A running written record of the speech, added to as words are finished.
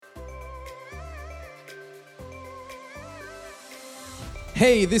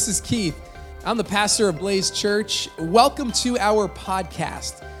Hey, this is Keith. I'm the pastor of Blaze Church. Welcome to our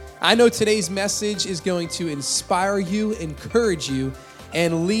podcast. I know today's message is going to inspire you, encourage you,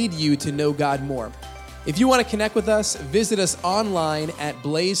 and lead you to know God more. If you want to connect with us, visit us online at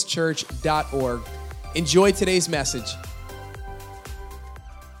blazechurch.org. Enjoy today's message.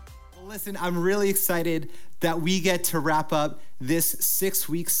 Listen, I'm really excited that we get to wrap up this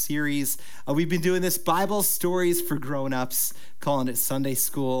 6-week series. We've been doing this Bible Stories for Grown-Ups, calling it Sunday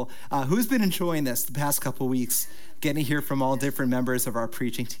School. Who's been enjoying this the past couple weeks? Getting to hear from all different members of our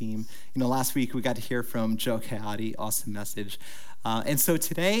preaching team. Last week we got to hear from Joe Coyote, awesome message. And so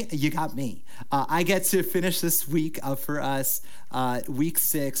today, you got me. I get to finish this week up for us, week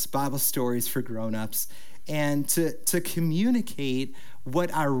 6, Bible Stories for Grown-Ups, and to communicate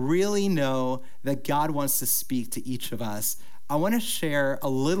what I really know that God wants to speak to each of us. I want to share a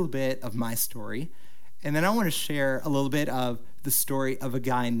little bit of my story, and then I want to share a little bit of the story of a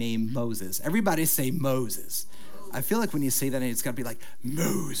guy named Moses. Everybody say Moses. I feel like when you say that, it's got to be like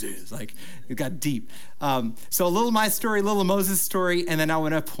Moses, like it got deep. So a little my story, a little Moses story, and then I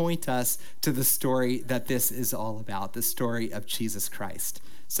want to point us to the story that this is all about, the story of Jesus Christ.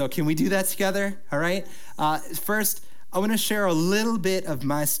 So can we do that together? All right. First, I want to share a little bit of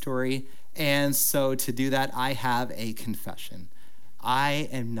my story. And so to do that, I have a confession. I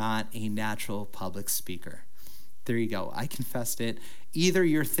am not a natural public speaker. There you go. I confessed it. Either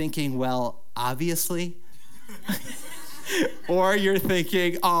you're thinking, well, obviously, or you're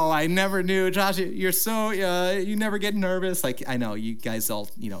thinking, oh, I never knew. Josh, you're so, you never get nervous. Like, I know you guys all,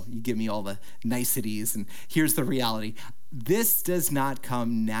 you give me all the niceties. And here's the reality. This does not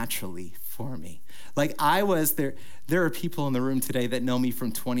come naturally for me. Like there are people in the room today that know me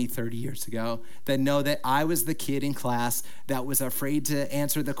from 20, 30 years ago that know that I was the kid in class that was afraid to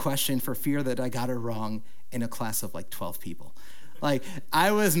answer the question for fear that I got it wrong in a class of like 12 people. Like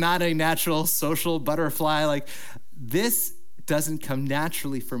I was not a natural social butterfly. Like this doesn't come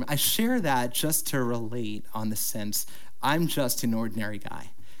naturally for me. I share that just to relate on the sense I'm just an ordinary guy.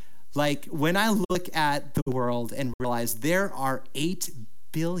 Like when I look at the world and realize there are 8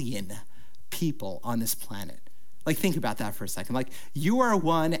 billion people on this planet. Like think about that for a second. Like you are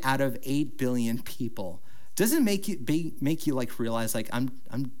one out of 8 billion people. Doesn't make you like realize like I'm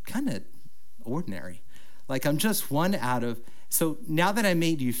kind of ordinary. Like I'm just one out of. So now that I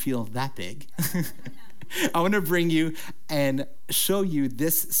made you feel that big, I want to bring you and show you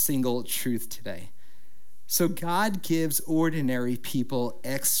this single truth today. So God gives ordinary people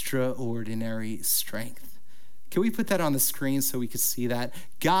extraordinary strength. Can we put that on the screen so we can see that?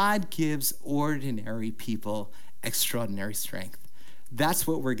 God gives ordinary people extraordinary strength. That's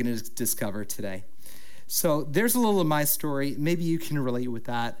what we're going to discover today. So there's a little of my story. Maybe you can relate with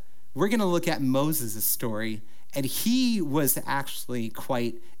that. We're going to look at Moses' story, and he was actually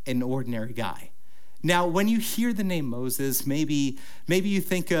quite an ordinary guy. Now, when you hear the name Moses, maybe you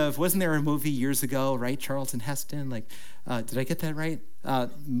think of, wasn't there a movie years ago, right? Charlton Heston, like, did I get that right?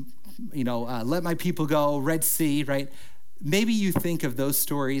 Let My People Go, Red Sea, right? Maybe you think of those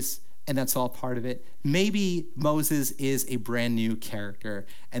stories, and that's all part of it. Maybe Moses is a brand new character,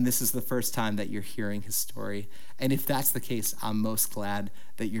 and this is the first time that you're hearing his story. And if that's the case, I'm most glad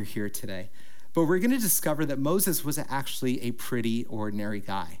that you're here today. But we're going to discover that Moses was actually a pretty ordinary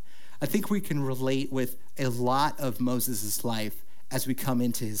guy. I think we can relate with a lot of Moses' life as we come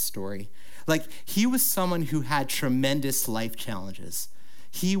into his story. Like, he was someone who had tremendous life challenges.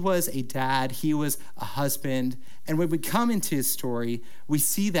 He was a dad, he was a husband, and when we come into his story, we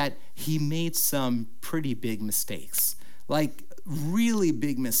see that he made some pretty big mistakes, like really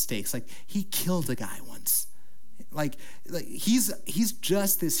big mistakes. Like, he killed a guy once. Like he's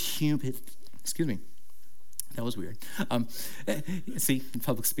just this human, excuse me. That was weird. See,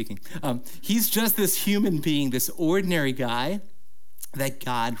 public speaking. He's just this human being, this ordinary guy that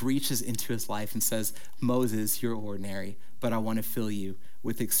God reaches into his life and says, Moses, you're ordinary, but I want to fill you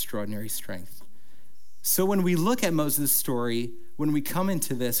with extraordinary strength. So when we look at Moses' story, when we come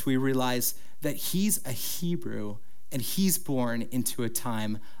into this, we realize that he's a Hebrew and he's born into a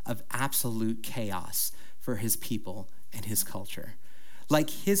time of absolute chaos for his people and his culture. Like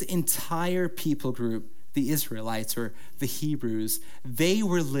his entire people group, the Israelites or the Hebrews, they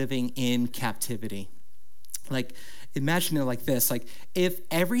were living in captivity. Like, imagine it like this. Like, if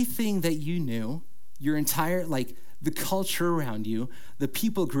everything that you knew, your entire, like, the culture around you, the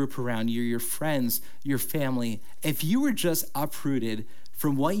people group around you, your friends, your family, if you were just uprooted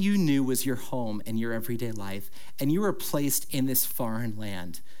from what you knew was your home and your everyday life, and you were placed in this foreign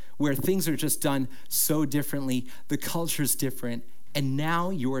land where things are just done so differently, the culture's different, and now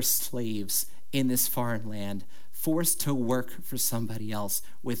you're slaves in this foreign land forced to work for somebody else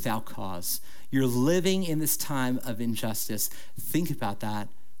without cause. You're living in this time of injustice. Think about that,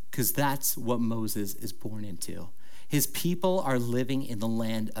 because that's what Moses is born into. His people are living in the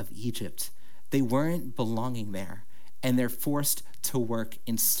land of Egypt. They weren't belonging there, and they're forced to work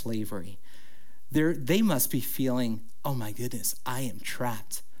in slavery. They must be feeling, oh my goodness, I am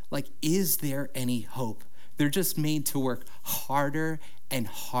trapped. Like, is there any hope? They're just made to work harder and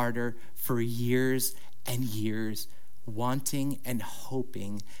harder for years and years, wanting and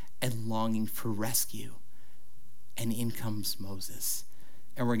hoping and longing for rescue. And in comes Moses.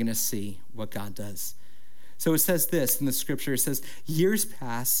 And we're going to see what God does. So it says this in the scripture. It says, years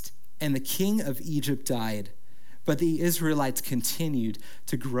passed and the king of Egypt died, but the Israelites continued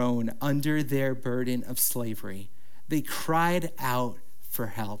to groan under their burden of slavery. They cried out for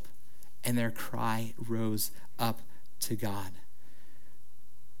help, and their cry rose up to God.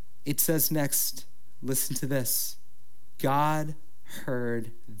 It says next, listen to this. God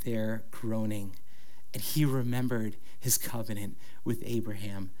heard their groaning, and he remembered his covenant with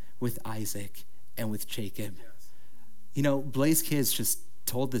Abraham, with Isaac, and with Jacob. Yes. You know, Blaze Kids just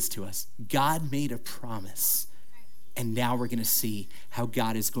told this to us. God made a promise, and now we're going to see how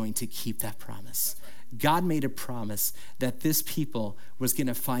God is going to keep that promise. God made a promise that this people was going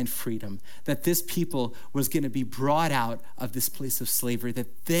to find freedom, that this people was going to be brought out of this place of slavery,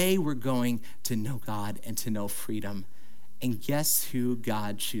 that they were going to know God and to know freedom. And guess who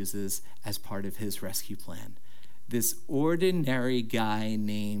God chooses as part of his rescue plan? This ordinary guy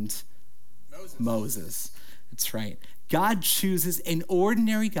named Moses. That's right. God chooses an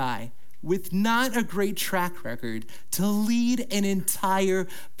ordinary guy with not a great track record to lead an entire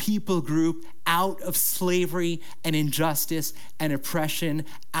people group out of slavery and injustice and oppression,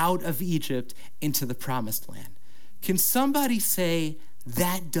 out of Egypt into the promised land. Can somebody say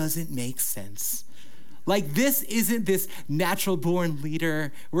that doesn't make sense? Like, this isn't this natural born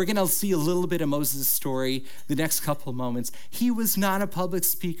leader. We're going to see a little bit of Moses' story the next couple of moments. He was not a public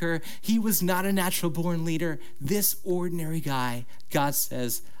speaker. He was not a natural born leader. This ordinary guy, God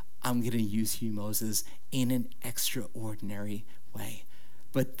says, I'm going to use you, Moses, in an extraordinary way.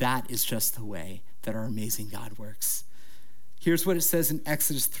 But that is just the way that our amazing God works. Here's what it says in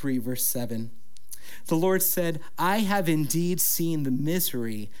Exodus 3, verse 7. The Lord said, I have indeed seen the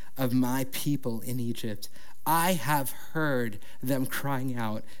misery of my people in Egypt. I have heard them crying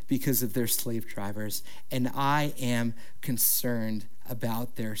out because of their slave drivers, and I am concerned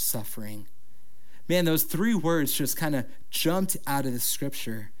about their suffering. Man, those three words just kind of jumped out of the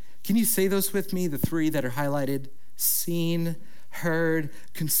scripture. Can you say those with me, the three that are highlighted? Seen, heard,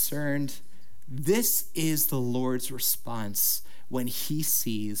 concerned. This is the Lord's response when he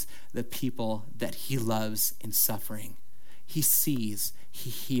sees the people that he loves in suffering. He sees, he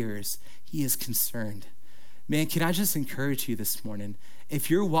hears, he is concerned. Man, can I just encourage you this morning? If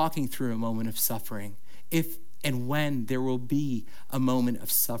you're walking through a moment of suffering, if and when there will be a moment of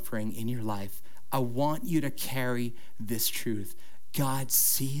suffering in your life, I want you to carry this truth. God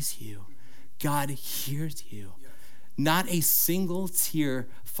sees you. God hears you. Not a single tear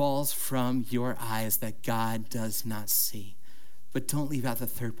falls from your eyes that God does not see. But don't leave out the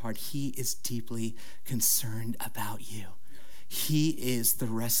third part. He is deeply concerned about you. He is the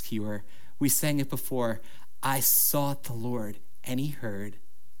rescuer. We sang it before. I sought the Lord, and he heard,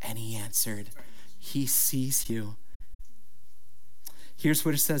 and he answered. He sees you. Here's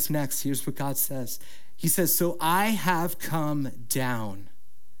what it says next. Here's what God says. He says, so I have come down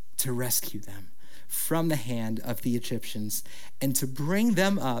to rescue them from the hand of the Egyptians and to bring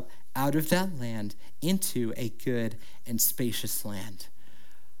them up out of that land into a good and spacious land.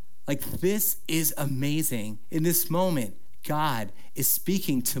 Like, this is amazing. In this moment, God is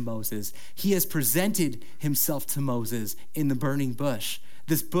speaking to Moses. He has presented himself to Moses in the burning bush.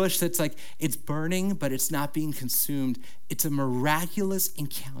 This bush that's like, it's burning, but it's not being consumed. It's a miraculous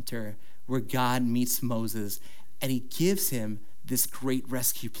encounter where God meets Moses and he gives him this great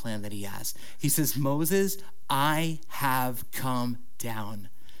rescue plan that he has. He says, Moses, I have come down.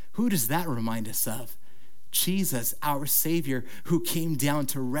 Who does that remind us of? Jesus, our Savior, who came down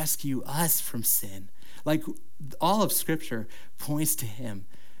to rescue us from sin. Like, all of Scripture points to him.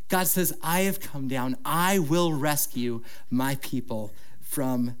 God says, I have come down. I will rescue my people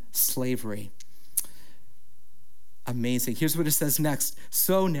from slavery. Amazing. Here's what it says next.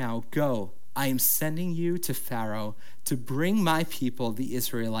 So now go. I am sending you to Pharaoh to bring my people, the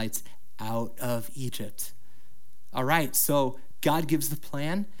Israelites, out of Egypt. All right, so God gives the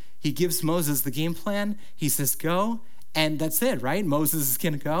plan. He gives Moses the game plan. He says, go, and that's it, right? Moses is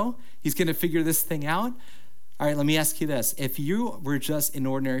going to go. He's going to figure this thing out. All right, let me ask you this. If you were just an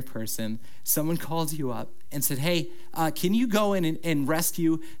ordinary person, someone called you up and said, hey, can you go in and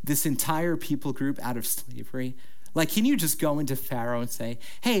rescue this entire people group out of slavery? Like, can you just go into Pharaoh and say,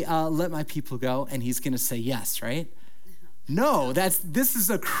 hey, let my people go? And he's going to say yes, right? No, this is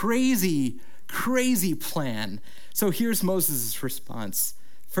a crazy, crazy plan. So here's Moses' response.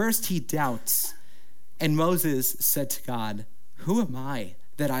 First, he doubts. And Moses said to God, who am I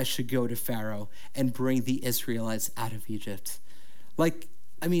that I should go to Pharaoh and bring the Israelites out of Egypt? Like,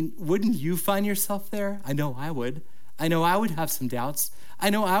 I mean, wouldn't you find yourself there? I know I would. I know I would have some doubts. I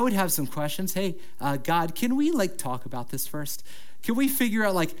know I would have some questions. Hey, God, can we talk about this first? Can we figure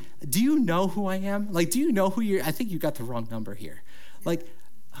out do you know who I am? Do you know who you're? I think you got the wrong number here.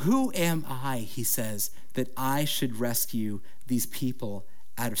 Who am I, he says, that I should rescue these people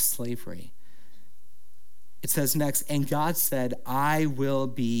out of slavery? It says next, and God said, I will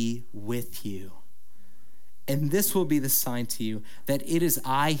be with you. And this will be the sign to you that it is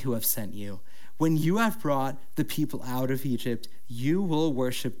I who have sent you. When you have brought the people out of Egypt, you will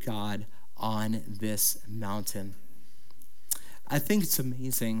worship God on this mountain. I think it's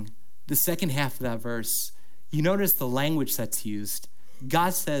amazing. The second half of that verse, you notice the language that's used.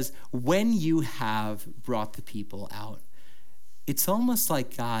 God says, when you have brought the people out. It's almost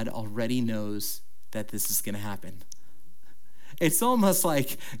like God already knows that this is going to happen. It's almost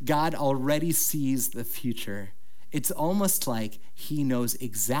like God already sees the future. It's almost like he knows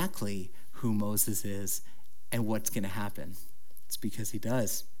exactly who Moses is and what's going to happen. It's because he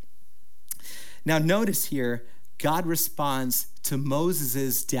does. Now notice here, God responds to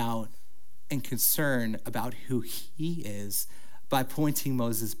Moses' doubt and concern about who he is by pointing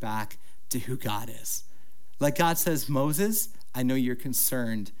Moses back to who God is. God says, Moses, I know you're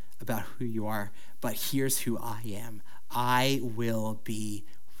concerned about who you are, but here's who I am. I will be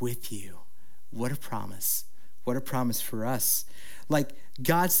with you. What a promise. What a promise for us.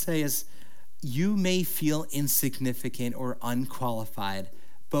 God says, you may feel insignificant or unqualified,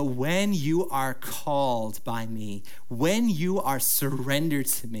 but when you are called by me, when you are surrendered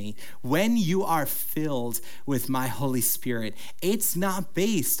to me, when you are filled with my Holy Spirit, it's not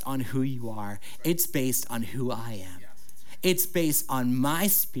based on who you are. It's based on who I am. It's based on my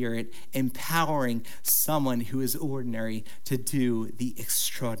Spirit empowering someone who is ordinary to do the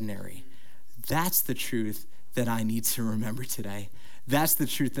extraordinary. That's the truth that I need to remember today. That's the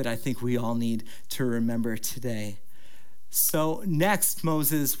truth that I think we all need to remember today. So next,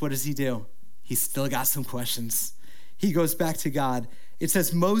 Moses, what does he do? He's still got some questions. He goes back to God. It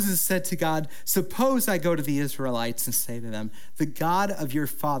says, Moses said to God, suppose I go to the Israelites and say to them, the God of your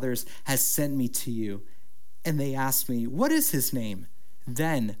fathers has sent me to you. And they ask me, what is his name?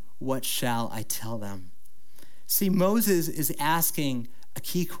 Then what shall I tell them? See, Moses is asking a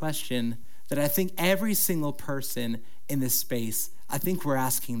key question that I think every single person in this space, I think we're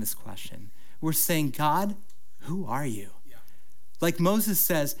asking this question. We're saying, God, who are you? Like Moses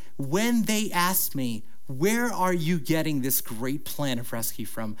says, when they ask me, where are you getting this great plan of rescue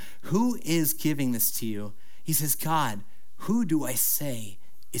from? Who is giving this to you? He says, God, who do I say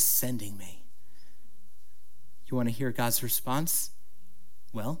is sending me? You want to hear God's response?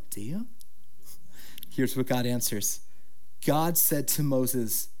 Well, do you? Here's what God answers. God said to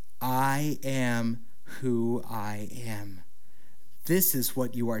Moses, I am who I am. This is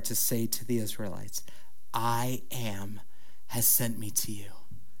what you are to say to the Israelites. I am has sent me to you.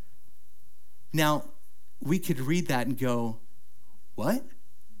 Now, we could read that and go, what?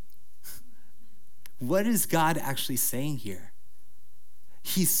 What is God actually saying here?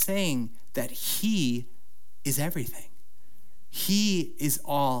 He's saying that he is everything. He is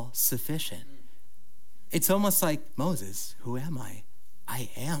all sufficient. It's almost like, Moses, who am I? I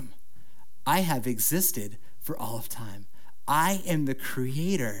am. I have existed for all of time. I am the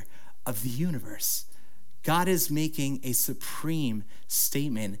creator of the universe. God is making a supreme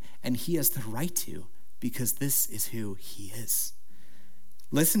statement, and he has the right to, because this is who he is.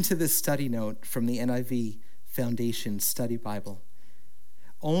 Listen to this study note from the NIV Foundation Study Bible.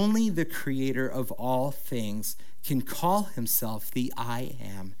 Only the creator of all things can call himself the I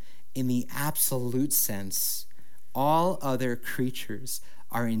am in the absolute sense. All other creatures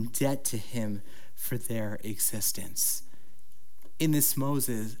are in debt to him for their existence. In this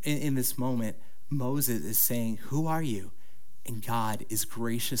moment, Moses is saying, who are you? And God is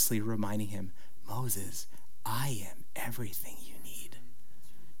graciously reminding him, Moses, I am everything you need.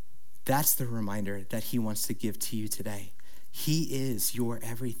 That's the reminder that he wants to give to you today. He is your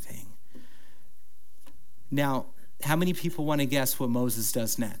everything. Now, how many people want to guess what Moses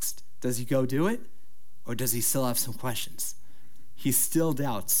does next? Does he go do it? Or does he still have some questions? He still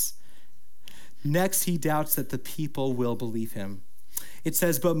doubts. Next, he doubts that the people will believe him. It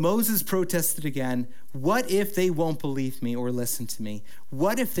says, but Moses protested again. What if they won't believe me or listen to me?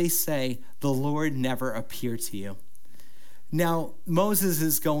 What if they say, the Lord never appeared to you? Now, Moses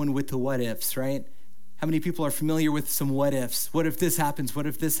is going with the what ifs, right? How many people are familiar with some what ifs? What if this happens? What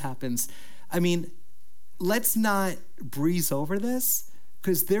if this happens? I mean, let's not breeze over this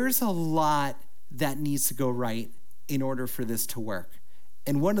because there's a lot that needs to go right in order for this to work.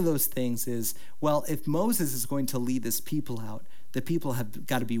 And one of those things is, well, if Moses is going to lead this people out, the people have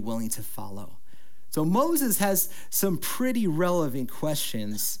got to be willing to follow. So Moses has some pretty relevant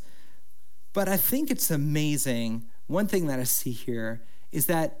questions, but I think it's amazing. One thing that I see here is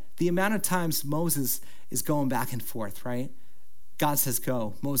that the amount of times Moses is going back and forth, right? God says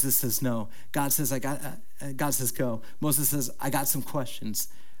go. Moses says no. God says God says go. Moses says I got some questions.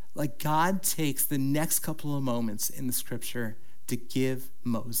 Like God takes the next couple of moments in the scripture to give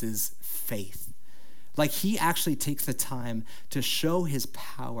Moses faith. Like he actually takes the time to show his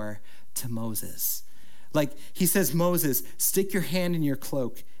power to Moses. Like he says, Moses, stick your hand in your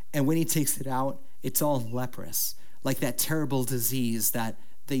cloak. And when he takes it out, it's all leprous. Like that terrible disease that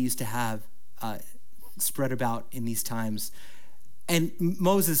they used to have spread about in these times. And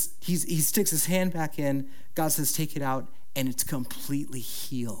Moses, he sticks his hand back in. God says, take it out. And it's completely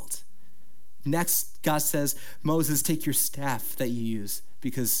healed. Next, God says, Moses, take your staff that you use,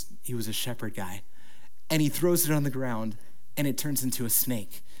 because he was a shepherd guy. And he throws it on the ground, and it turns into a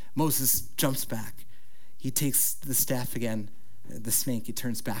snake. Moses jumps back. He takes the staff again, the snake, it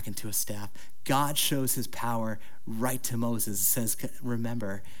turns back into a staff. God shows his power right to Moses. It says,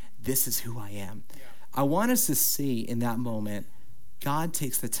 remember, this is who I am. Yeah. I want us to see in that moment, God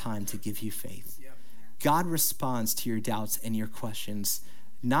takes the time to give you faith. Yeah. God responds to your doubts and your questions,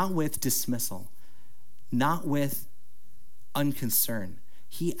 not with dismissal, not with unconcern.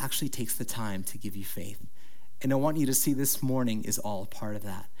 He actually takes the time to give you faith. And I want you to see this morning is all a part of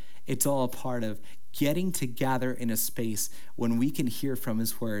that. It's all a part of getting together in a space when we can hear from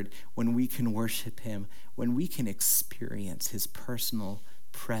his word, when we can worship him, when we can experience his personal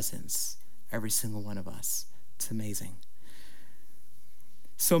presence, every single one of us. It's amazing.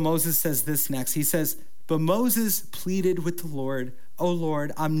 So Moses says this next. He says, but Moses pleaded with the Lord, "Oh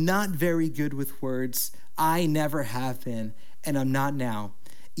Lord, I'm not very good with words. I never have been, and I'm not now.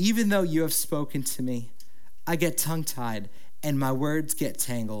 Even though you have spoken to me, I get tongue-tied and my words get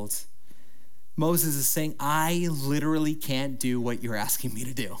tangled." Moses is saying, I literally can't do what you're asking me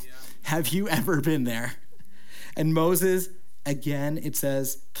to do. Yeah. Have you ever been there? And Moses, again, it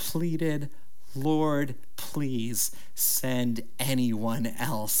says, pleaded, Lord, please send anyone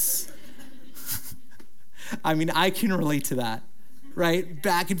else. I mean, I can relate to that, right?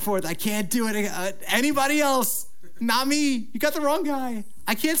 Back and forth. I can't do it. Anybody else? Not me. You got the wrong guy.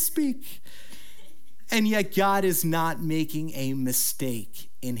 I can't speak. And yet God is not making a mistake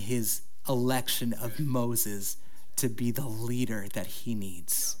in his election of Moses to be the leader that he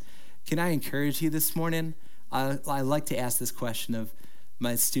needs. Can I encourage you this morning? I like to ask this question of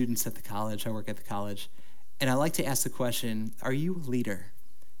my students at the college. I work at the college. And I like to ask the question, are you a leader?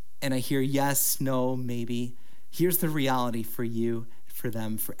 And I hear yes, no, maybe. Here's the reality for you, for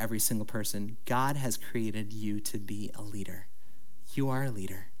them, for every single person. God has created you to be a leader. You are a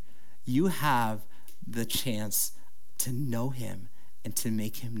leader. You have the chance to know him and to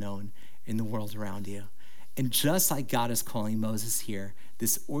make him known in the world around you. And just like God is calling Moses here,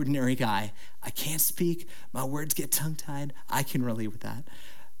 this ordinary guy, I can't speak, my words get tongue-tied, I can relate with that.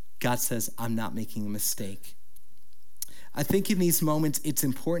 God says, I'm not making a mistake. I think in these moments, it's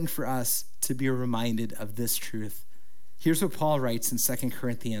important for us to be reminded of this truth. Here's what Paul writes in 2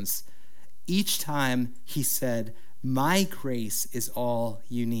 Corinthians. Each time he said, my grace is all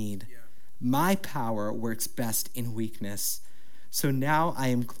you need. Yeah. My power works best in weakness. So now I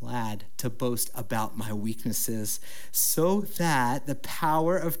am glad to boast about my weaknesses so that the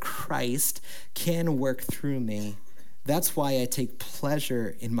power of Christ can work through me. That's why I take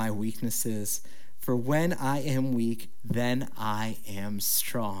pleasure in my weaknesses. For when I am weak, then I am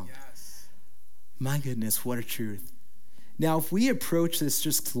strong. Yes. My goodness, what a truth. Now, if we approach this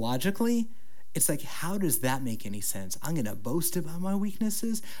just logically, it's like, how does that make any sense? I'm going to boast about my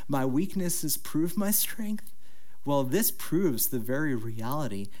weaknesses. My weaknesses prove my strength. Well, this proves the very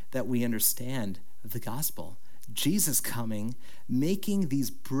reality that we understand of the gospel. Jesus coming, making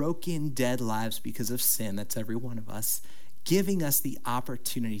these broken, dead lives because of sin, that's every one of us, giving us the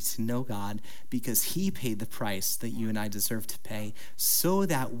opportunity to know God because he paid the price that you and I deserve to pay so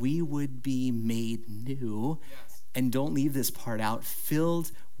that we would be made new. Yes. And don't leave this part out,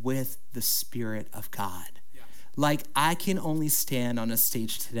 filled with the Spirit of God. Yes. Like I can only stand on a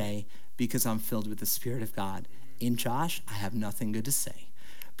stage today because I'm filled with the Spirit of God. In Josh, I have nothing good to say.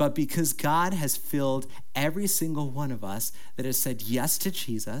 But because God has filled every single one of us that has said yes to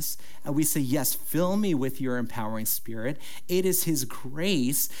Jesus, and we say, yes, fill me with your empowering Spirit, it is his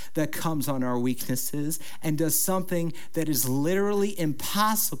grace that comes on our weaknesses and does something that is literally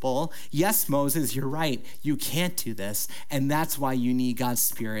impossible. Yes, Moses, you're right. You can't do this, and that's why you need God's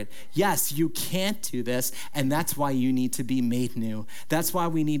Spirit. Yes, you can't do this, and that's why you need to be made new. That's why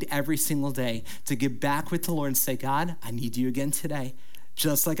we need every single day to get back with the Lord and say, God, I need you again today.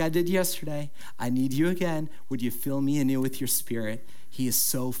 Just like I did yesterday, I need you again. Would you fill me anew with your Spirit? He is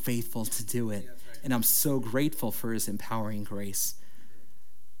so faithful to do it. And I'm so grateful for his empowering grace.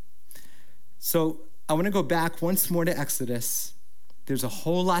 So I want to go back once more to Exodus. There's a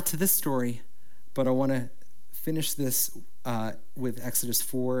whole lot to this story, but I want to finish this with Exodus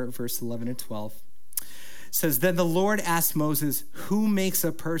 4, verse 11 and 12. It says, then the Lord asked Moses, who makes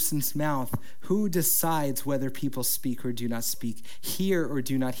a person's mouth? Who decides whether people speak or do not speak, hear or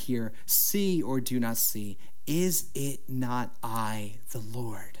do not hear, see or do not see? Is it not I, the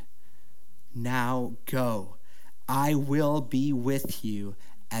Lord? Now go. I will be with you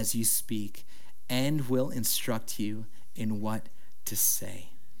as you speak and will instruct you in what to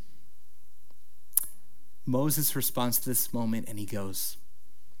say. Moses responds to this moment and he goes.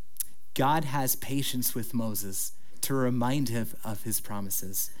 God has patience with Moses to remind him of his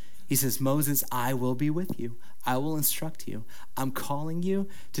promises. He says, Moses, I will be with you. I will instruct you. I'm calling you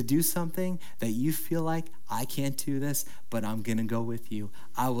to do something that you feel like I can't do this, but I'm going to go with you.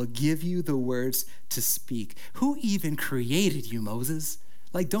 I will give you the words to speak. Who even created you, Moses?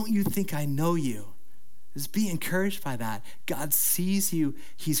 Like, don't you think I know you? Just be encouraged by that. God sees you.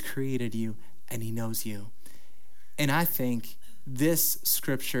 He's created you and he knows you. And I think this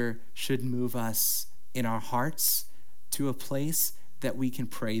scripture should move us in our hearts to a place that we can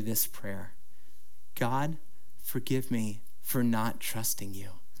pray this prayer. God, forgive me for not trusting you.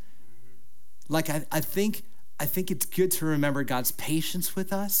 Like, I think it's good to remember God's patience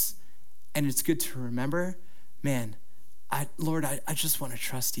with us, and it's good to remember, man, Lord, I just want to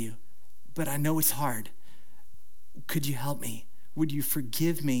trust you, but I know it's hard. Could you help me? Would you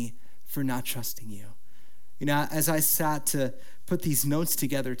forgive me for not trusting you? You know, as I sat to put these notes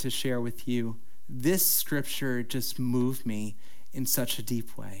together to share with you, this scripture just moved me in such a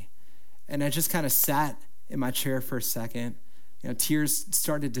deep way. And I just kind of sat in my chair for a second. You know, tears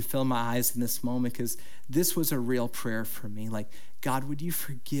started to fill my eyes in this moment because this was a real prayer for me. Like, God, would you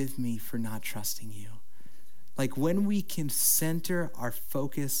forgive me for not trusting you? Like, when we can center our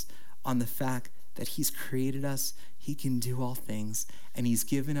focus on the fact that he's created us, he can do all things, and he's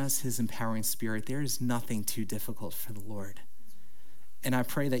given us his empowering Spirit, there is nothing too difficult for the Lord. And I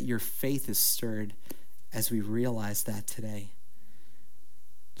pray that your faith is stirred as we realize that today.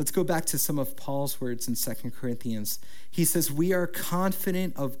 Let's go back to some of Paul's words in 2 Corinthians. He says, we are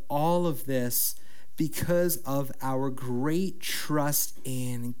confident of all of this because of our great trust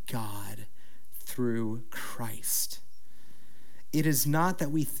in God through Christ. It is not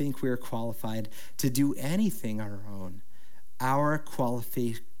that we think we are qualified to do anything on our own. Our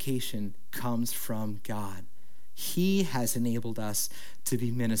qualification comes from God. He has enabled us to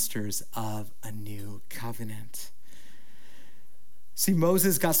be ministers of a new covenant. See,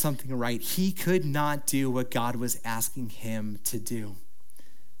 Moses got something right. He could not do what God was asking him to do.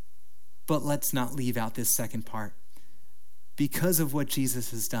 But let's not leave out this second part. Because of what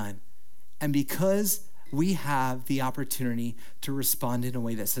Jesus has done, and because we have the opportunity to respond in a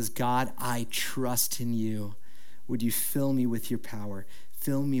way that says, God, I trust in you. Would you fill me with your power?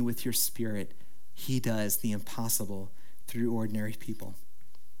 Fill me with your Spirit. He does the impossible through ordinary people.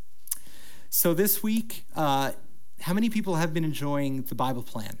 So this week, how many people have been enjoying the Bible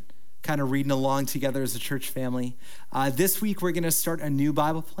plan? Kind of reading along together as a church family. This week, we're going to start a new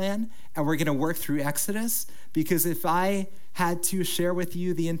Bible plan, and we're going to work through Exodus, because if I had to share with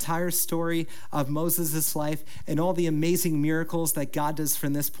you the entire story of Moses' life and all the amazing miracles that God does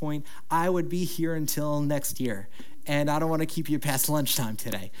from this point, I would be here until next year. And I don't want to keep you past lunchtime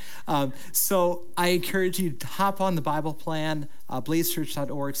today. So I encourage you to hop on the Bible plan,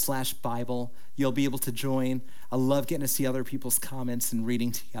 blazechurch.org/Bible. You'll be able to join. I love getting to see other people's comments and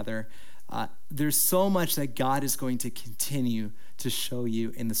reading together. There's so much that God is going to continue to show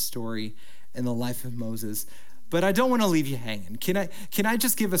you in the story in the life of Moses. But I don't want to leave you hanging. Can I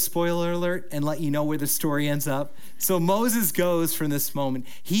just give a spoiler alert and let you know where the story ends up? So Moses goes from this moment.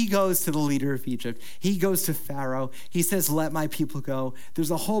 He goes to the leader of Egypt. He goes to Pharaoh. He says, let my people go. There's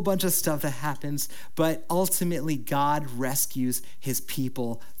a whole bunch of stuff that happens, but ultimately God rescues his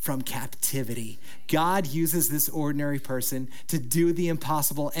people from captivity. God uses this ordinary person to do the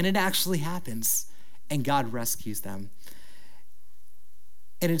impossible, and it actually happens, and God rescues them.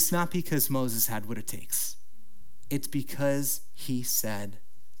 And it's not because Moses had what it takes. It's because he said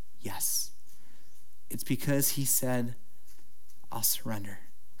yes. It's because he said, I'll surrender.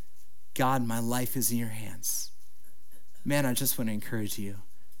 God, my life is in your hands. Man, I just want to encourage you.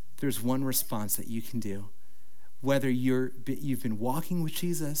 There's one response that you can do. Whether you've been walking with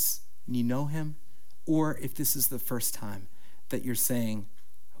Jesus and you know him, or if this is the first time that you're saying,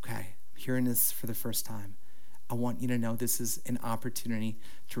 okay, I'm hearing this for the first time. I want you to know this is an opportunity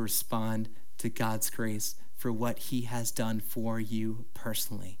to respond to God's grace for what he has done for you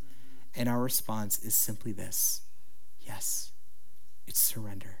personally. And our response is simply this: yes. It's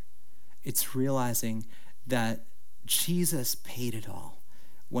surrender. It's realizing that Jesus paid it all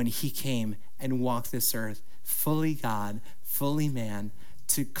when he came and walked this earth, fully God, fully man,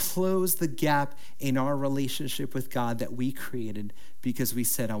 to close the gap in our relationship with God that we created because we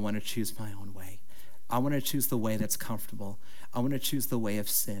said, I want to choose my own way. I want to choose the way that's comfortable. I want to choose the way of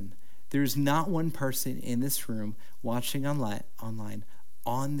sin. There's not one person in this room watching online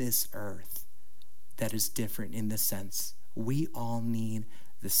on this earth that is different in this sense. We all need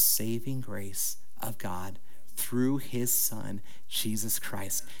the saving grace of God through his son, Jesus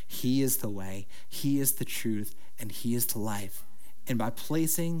Christ. He is the way, he is the truth, and he is the life. And by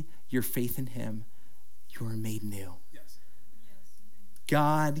placing your faith in him, you are made new. Yes.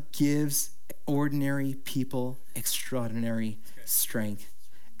 God gives ordinary people extraordinary strength.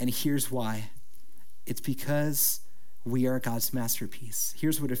 And here's why. It's because we are God's masterpiece.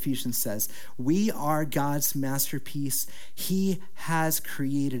 Here's what Ephesians says. We are God's masterpiece. He has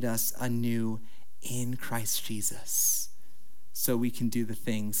created us anew in Christ Jesus, so we can do the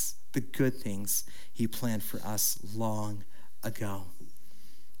things, the good things he planned for us long ago.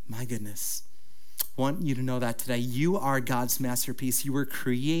 My goodness. I want you to know that today. You are God's masterpiece. You were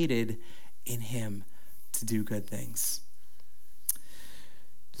created in him to do good things.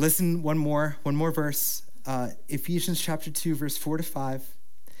 Listen, one more verse. Ephesians chapter 2, verse 4-5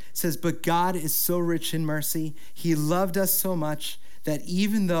 says, but God is so rich in mercy. He loved us so much that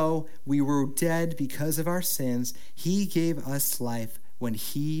even though we were dead because of our sins, he gave us life when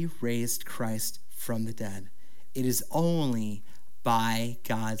he raised Christ from the dead. It is only by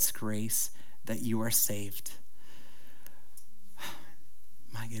God's grace that you are saved.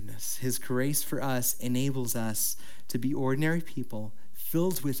 My goodness, his grace for us enables us to be ordinary people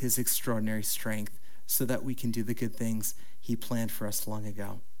filled with his extraordinary strength so that we can do the good things he planned for us long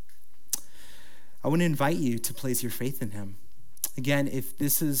ago. I want to invite you to place your faith in him. Again, if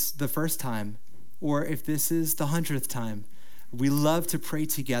this is the first time, or if this is the 100th time, we love to pray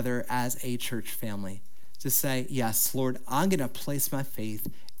together as a church family to say, yes, Lord, I'm going to place my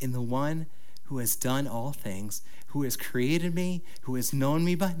faith in the one who has done all things, who has created me, who has known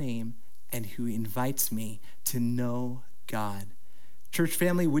me by name, and who invites me to know God. Church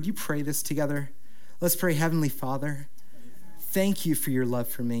family, would you pray this together? Let's pray. Heavenly Father, thank you for your love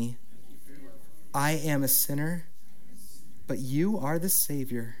for me. I am a sinner, but you are the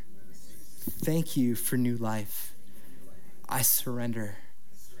Savior. Thank you for new life. I surrender.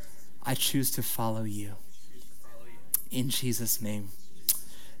 I choose to follow you. In Jesus' name,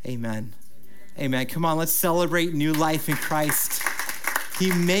 amen. Amen. Come on, let's celebrate new life in Christ.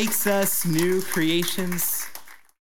 He makes us new creations.